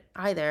hypocrite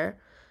either.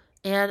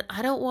 And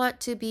I don't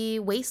want to be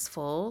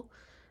wasteful.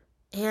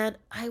 And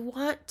I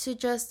want to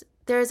just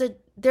there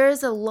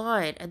is a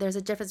line and there's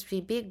a difference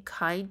between being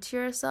kind to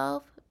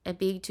yourself and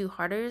being too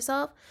hard on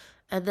yourself,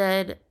 and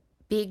then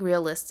being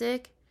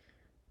realistic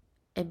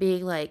and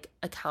being like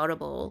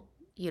accountable,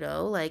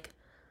 like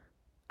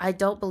I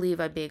don't believe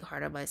I'm being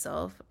hard on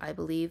myself. I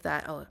believe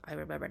that, oh, I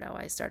remember now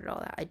why I started all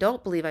that. I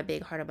don't believe I'm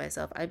being hard on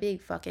myself. I'm being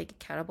fucking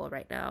accountable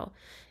right now.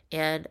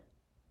 And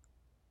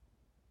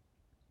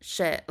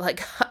shit,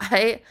 like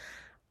I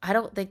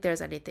don't think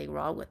there's anything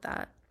wrong with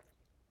that.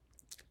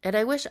 And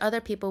I wish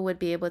other people would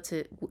be able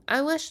to,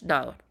 I wish,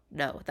 no,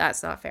 no,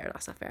 that's not fair.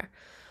 That's not fair.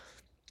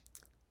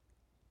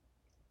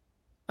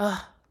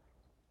 Ugh.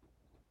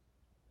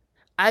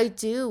 I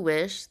do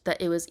wish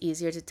that it was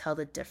easier to tell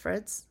the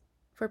difference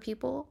for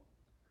people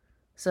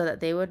so that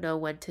they would know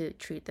when to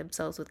treat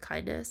themselves with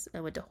kindness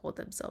and when to hold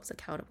themselves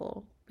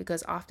accountable.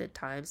 Because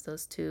oftentimes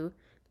those two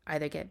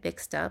either get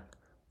mixed up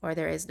or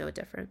there is no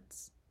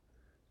difference.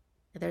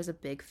 And there's a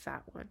big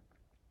fat one.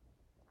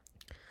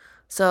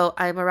 So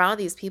I'm around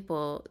these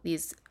people,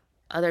 these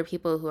other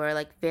people who are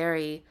like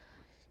very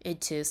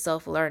into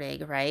self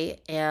learning,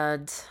 right?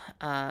 And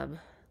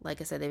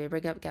like I said, they may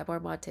bring up Gabor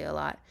Mate a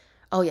lot.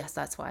 Oh, yes,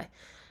 that's why.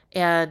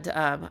 And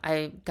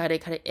I got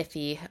it kind of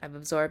iffy. I'm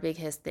absorbing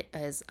his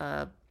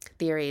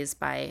theories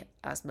by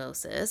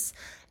osmosis,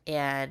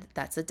 and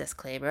that's a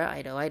disclaimer.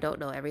 I know I don't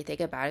know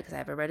everything about it because I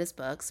haven't read his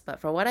books, but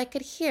from what I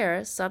could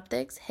hear, some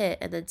things hit,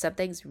 and then some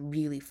things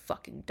really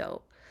fucking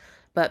don't.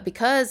 But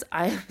because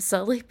I'm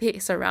suddenly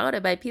being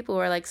surrounded by people who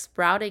are like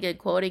sprouting and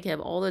quoting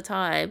him all the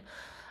time,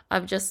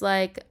 I'm just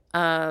like,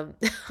 I'm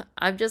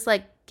just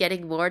like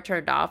getting more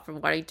turned off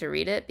from wanting to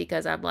read it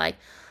because I'm like,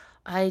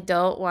 I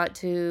don't want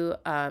to.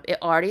 It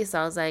already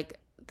sounds like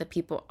the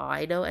people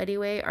I know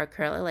anyway are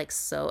currently like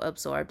so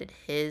absorbed in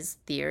his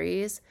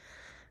theories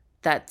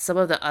that some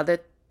of the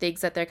other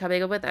things that they're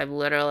coming up with, I'm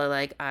literally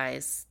like,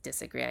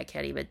 disagree. I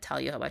can't even tell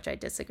you how much I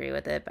disagree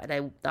with it, but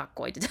I'm not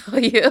going to tell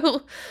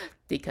you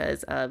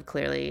because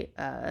clearly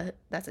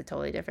that's a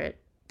totally different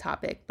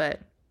topic. But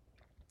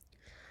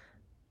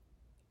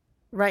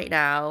right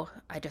now,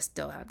 I just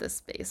don't have the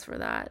space for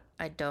that.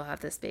 I don't have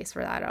the space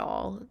for that at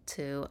all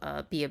to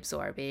be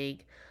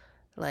absorbing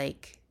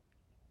like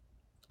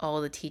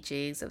all the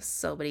teachings of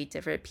so many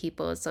different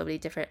people and so many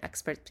different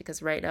experts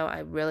because right now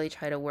I'm really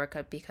trying to work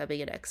on becoming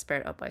an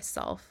expert on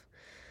myself.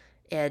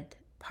 And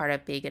part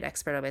of being an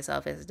expert on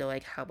myself is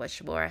knowing how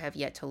much more I have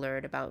yet to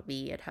learn about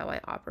me and how I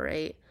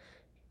operate.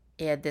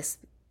 And this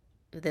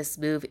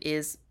move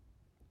is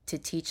to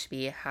teach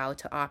me how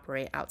to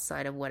operate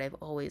outside of what I've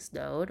always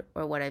known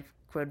or what I've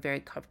grown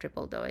very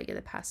comfortable knowing in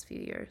the past few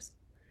years.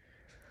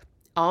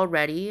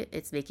 Already,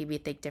 it's making me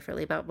think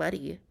differently about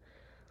money.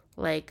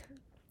 Like,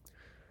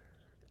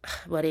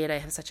 money and I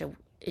have such a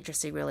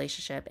interesting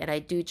relationship, and I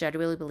do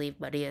genuinely believe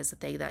money is a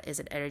thing that is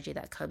an energy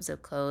that comes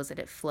and goes and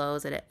it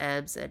flows and it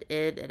ebbs and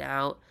in and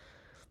out.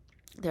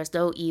 There's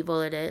no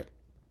evil in it.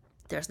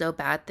 There's no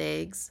bad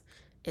things.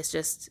 It's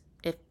just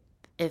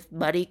if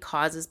money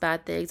causes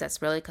bad things,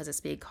 that's really because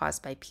it's being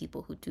caused by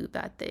people who do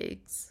bad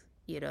things,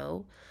 you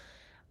know.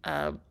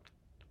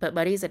 But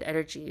money is an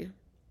energy,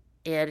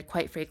 and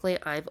quite frankly,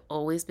 I've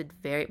always been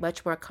very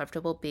much more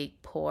comfortable being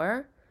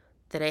poor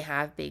than I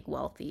have being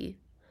wealthy.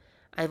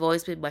 I've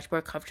always been much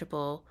more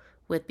comfortable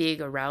with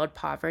being around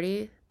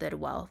poverty than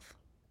wealth.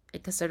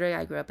 And considering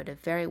I grew up in a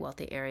very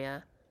wealthy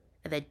area,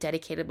 and then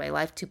dedicated my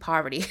life to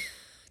poverty,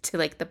 to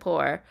like the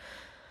poor.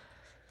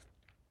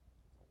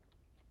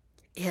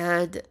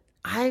 And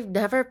I've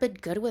never been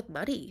good with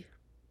money.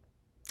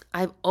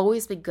 I've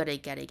always been good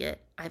at getting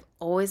it. I've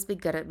always been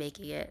good at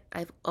making it.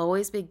 I've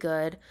always been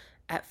good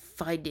at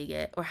finding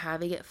it or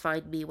having it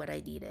find me when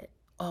I need it.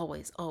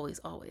 Always, always,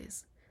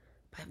 always.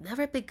 But I've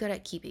never been good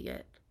at keeping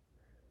it.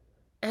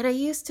 And I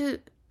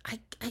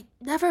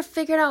never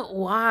figured out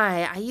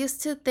why. I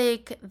used to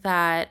think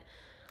that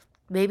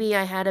maybe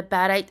I had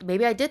a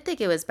maybe I did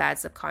think it was bad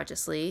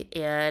subconsciously,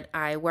 and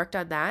I worked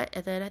on that.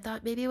 And then I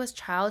thought maybe it was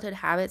childhood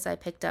habits I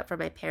picked up from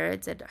my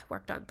parents, and I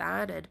worked on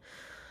that. And,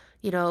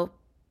 you know,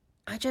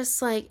 I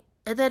just like,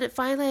 and then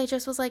finally I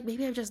just was like,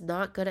 maybe I'm just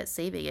not good at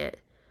saving it.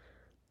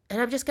 And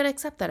I'm just going to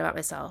accept that about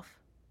myself.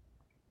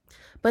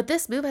 But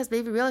this move has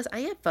made me realize I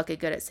am fucking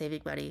good at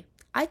saving money.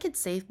 I can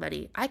save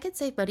money. I can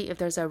save money if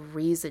there's a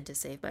reason to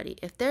save money.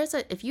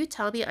 If you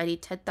tell me I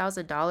need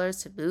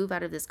 $10,000 to move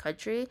out of this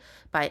country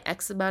by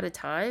X amount of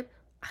time,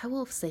 I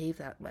will save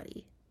that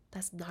money.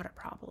 That's not a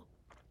problem.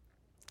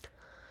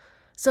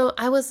 So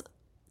I was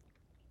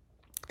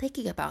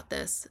thinking about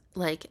this,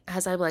 like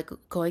as I'm like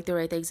going through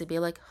my things and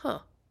being like,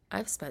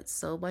 I've spent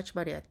so much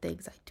money on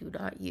things I do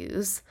not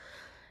use.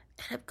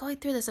 And I'm going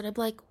through this and I'm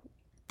like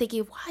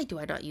thinking, why do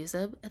I not use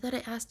them? And then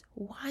I asked,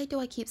 why do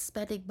I keep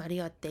spending money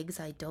on things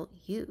I don't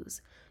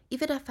use?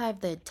 Even if I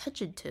have the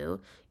intention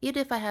to,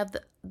 even if I have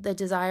the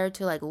desire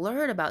to like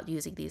learn about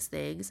using these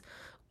things,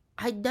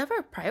 I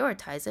never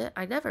prioritize it.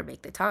 I never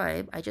make the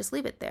time. I just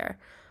leave it there.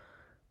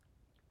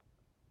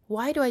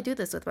 Why do I do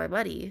this with my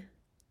money?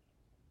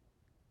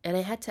 And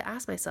I had to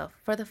ask myself,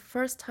 for the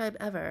first time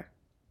ever,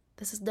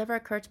 this has never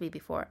occurred to me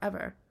before,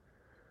 ever.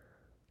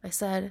 I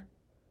said,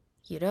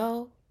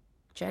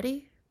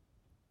 Jenny,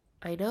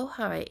 I know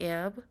how I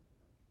am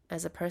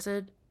as a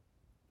person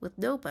with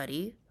no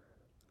money.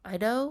 I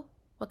know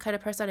what kind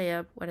of person I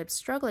am when I'm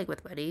struggling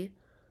with money.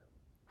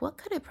 What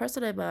kind of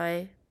person am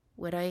I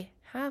when I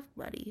have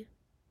money?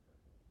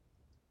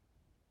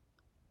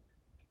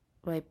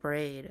 My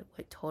brain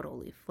went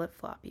totally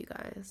flip-flop, you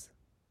guys.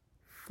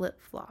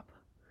 Flip-flop.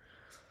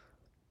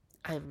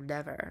 I've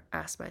never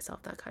asked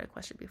myself that kind of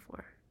question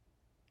before.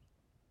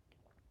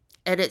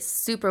 And it's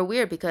super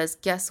weird because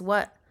guess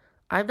what?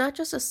 I'm not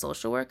just a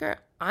social worker.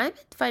 I'm in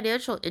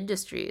financial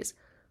industries.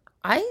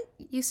 I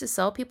used to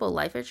sell people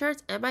life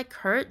insurance, and my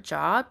current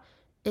job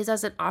is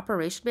as an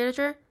operation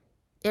manager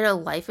in a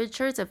life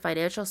insurance and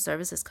financial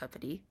services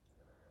company.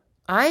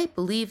 I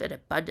believe in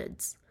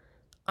abundance.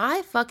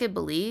 I fucking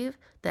believe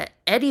that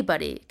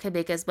anybody can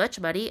make as much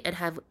money and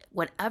have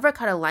whatever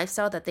kind of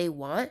lifestyle that they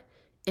want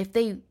if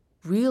they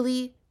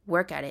really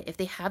work at it. If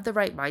they have the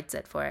right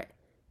mindset for it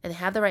and they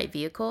have the right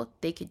vehicle,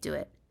 they could do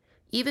it.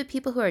 Even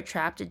people who are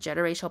trapped in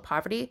generational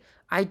poverty,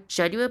 I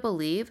genuinely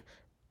believe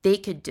they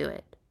could do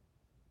it.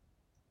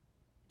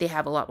 They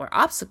have a lot more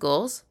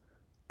obstacles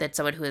than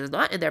someone who is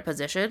not in their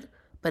position,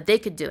 but they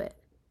could do it.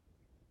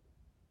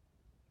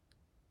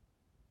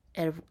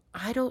 And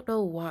I don't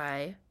know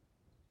why,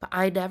 but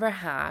I never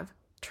have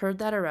turned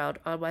that around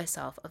on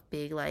myself of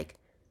being like,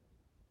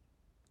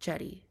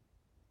 Jenny,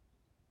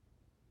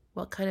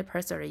 what kind of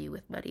person are you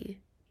with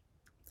money?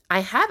 I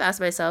have asked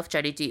myself,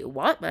 Jenny, do you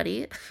want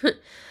money?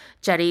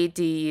 Jenny,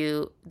 do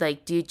you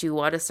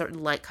want a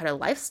certain like kind of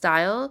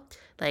lifestyle?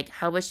 Like,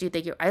 how much do you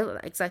think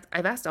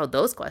I've asked all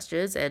those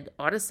questions, and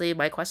honestly,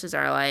 my questions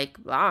are like,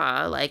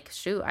 like,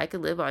 shoot, I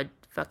could live on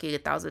fucking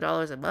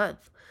 $1,000 a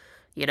month,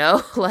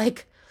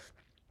 like,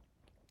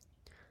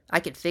 I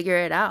could figure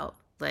it out.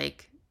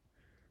 Like,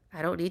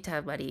 I don't need to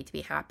have money to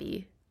be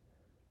happy.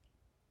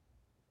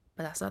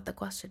 But that's not the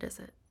question, is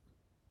it?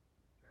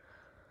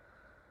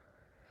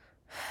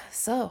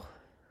 So,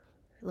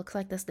 it looks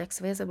like this next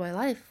phase of my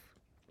life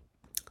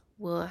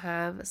will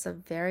have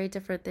some very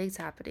different things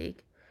happening.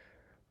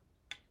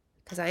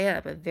 Because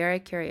I'm very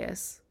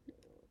curious.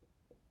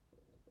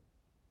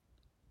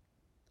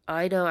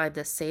 I know I'm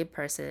the same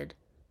person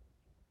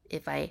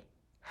if I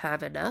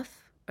have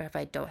enough or if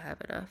I don't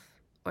have enough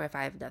or if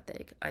I have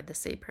nothing. I'm the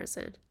same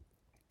person.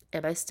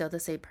 Am I still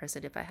the same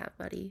person if I have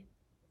money?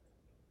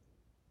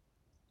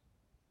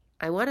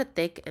 I want to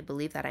think and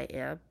believe that I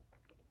am.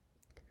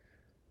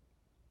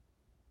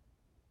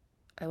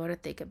 I want to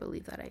think and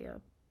believe that I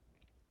am.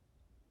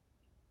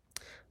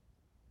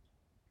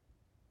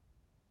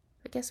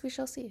 I guess we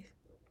shall see.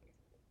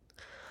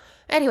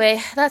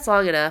 Anyway, that's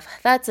long enough.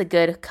 That's a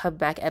good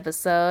comeback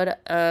episode.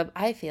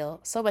 I feel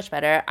so much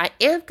better. I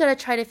am going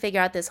to try to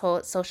figure out this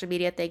whole social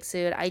media thing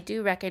soon. I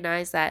do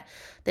recognize that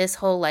this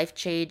whole life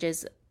change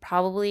is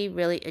probably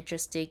really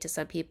interesting to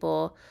some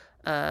people,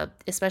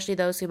 especially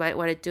those who might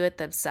want to do it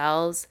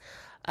themselves.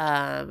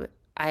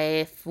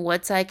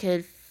 Once I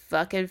could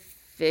fucking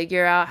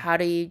figure out how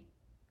to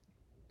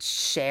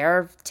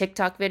share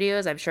TikTok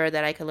videos, I'm sure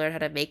that I can learn how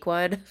to make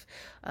one.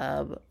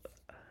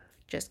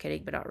 Just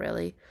kidding, but not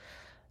really.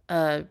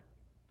 And,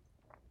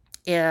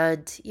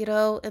 in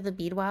the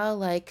meanwhile,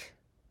 like,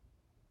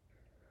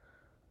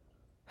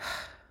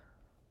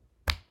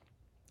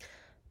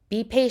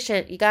 be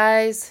patient, you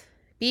guys.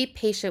 Be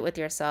patient with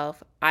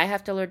yourself. I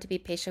have to learn to be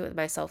patient with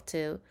myself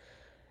too.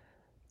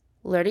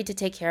 Learning to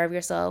take care of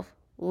yourself,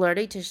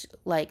 learning to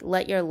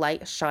let your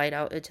light shine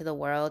out into the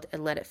world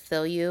and let it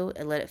fill you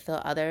and let it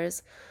fill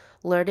others.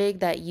 Learning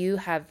that you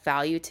have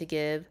value to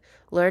give,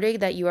 learning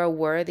that you are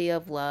worthy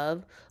of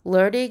love,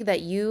 learning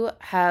that you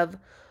have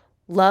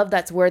love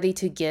that's worthy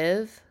to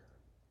give.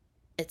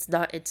 It's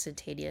not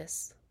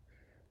instantaneous.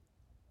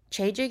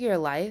 Changing your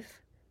life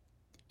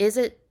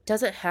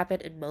doesn't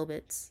happen in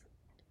moments.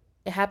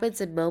 It happens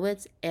in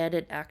moments and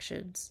in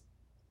actions.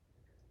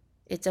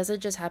 It doesn't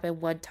just happen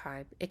one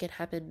time. It can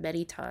happen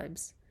many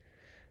times.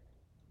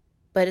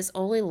 But it's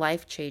only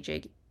life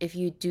changing if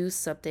you do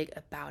something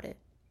about it,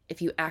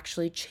 if you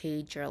actually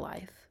change your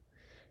life.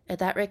 And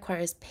that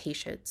requires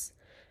patience.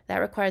 That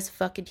requires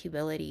fucking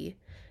humility.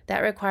 That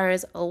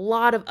requires a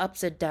lot of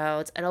ups and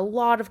downs and a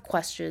lot of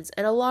questions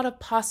and a lot of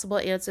possible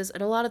answers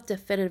and a lot of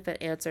definitive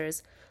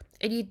answers.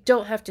 And you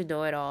don't have to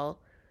know it all.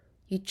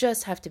 You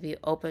just have to be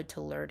open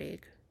to learning.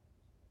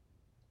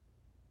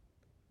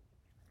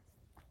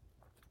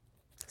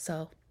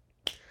 So,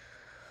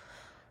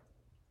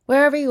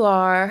 wherever you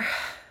are,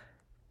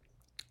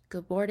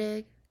 good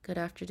morning, good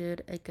afternoon,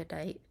 and good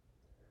night.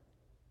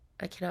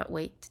 I cannot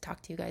wait to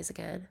talk to you guys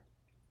again.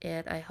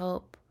 And I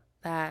hope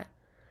that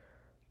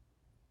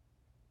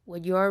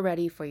when you're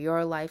ready for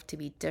your life to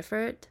be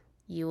different,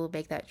 you will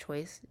make that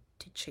choice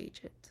to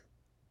change it.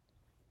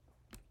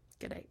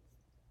 Good night.